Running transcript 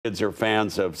Kids are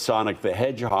fans of Sonic the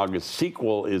Hedgehog. A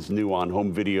sequel is new on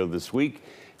home video this week.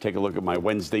 Take a look at my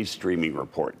Wednesday streaming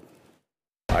report.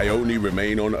 I only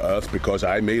remain on Earth because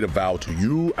I made a vow to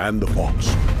you and the fox.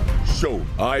 So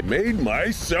I made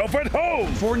myself at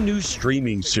home. 4 new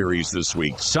streaming series this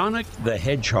week. Sonic the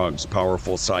Hedgehog's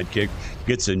powerful sidekick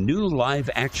gets a new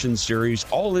live-action series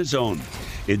all his own.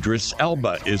 Idris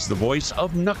Elba is the voice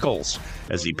of Knuckles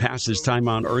as he passes time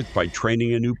on Earth by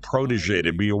training a new protege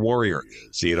to be a warrior.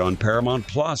 See it on Paramount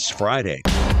Plus Friday.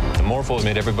 The Morphos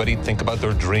made everybody think about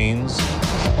their dreams.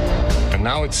 And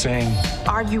now it's saying,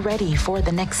 are you ready for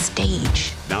the next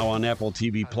stage? Now on Apple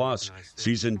TV Plus,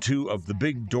 Season 2 of The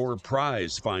Big Door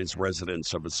Prize finds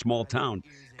residents of a small town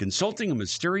consulting a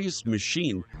mysterious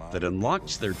machine that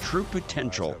unlocks their true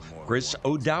potential. Chris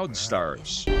O'Dowd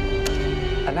stars.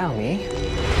 Allow me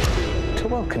to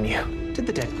welcome you to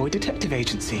the Dead Boy Detective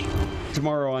Agency.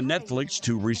 Tomorrow on Netflix,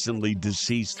 2 recently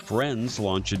deceased friends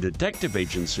launch a detective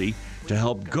agency to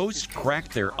help ghosts crack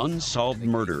their unsolved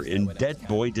murder in Dead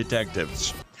Boy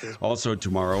Detectives. Also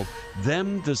tomorrow,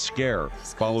 Them the Scare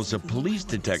follows a police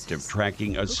detective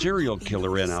tracking a serial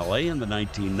killer in LA in the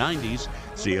 1990s.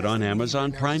 See it on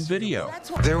Amazon Prime Video.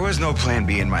 There was no plan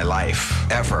B in my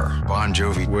life, ever. Bon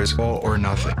Jovi was all or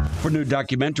nothing. For new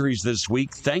documentaries this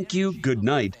week, Thank You,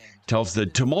 Goodnight tells the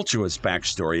tumultuous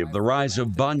backstory of the rise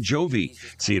of Bon Jovi.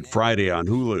 See it Friday on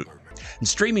Hulu. And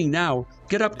streaming now,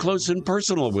 get up close and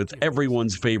personal with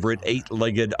everyone's favorite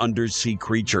 8-legged undersea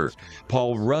creature.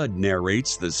 Paul Rudd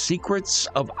narrates The Secrets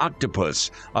of Octopus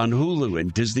on Hulu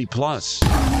and Disney+.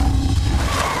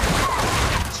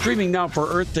 Streaming now for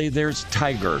Earth Day, there's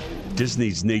Tiger,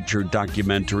 Disney's nature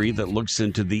documentary that looks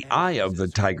into the eye of the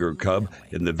tiger cub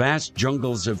in the vast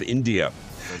jungles of India.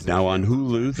 Now on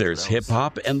Hulu, there's Hip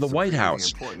Hop and the White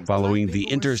House, following the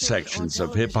intersections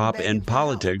of hip hop and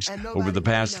politics over the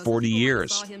past 40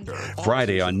 years.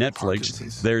 Friday on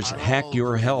Netflix, there's Hack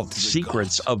Your Health,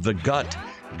 Secrets of the Gut,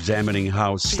 examining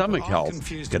how stomach health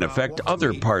can affect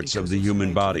other parts of the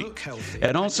human body.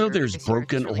 And also there's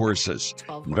Broken Horses,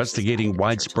 investigating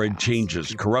widespread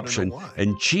changes, corruption,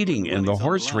 and cheating in the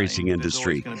horse racing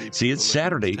industry. See it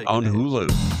Saturday on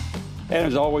Hulu. And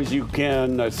as always, you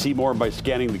can see more by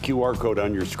scanning the QR code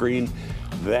on your screen.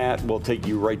 That will take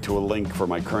you right to a link for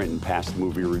my current and past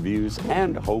movie reviews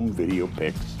and home video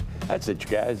picks. That's it, you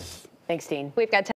guys. Thanks, Dean. We've got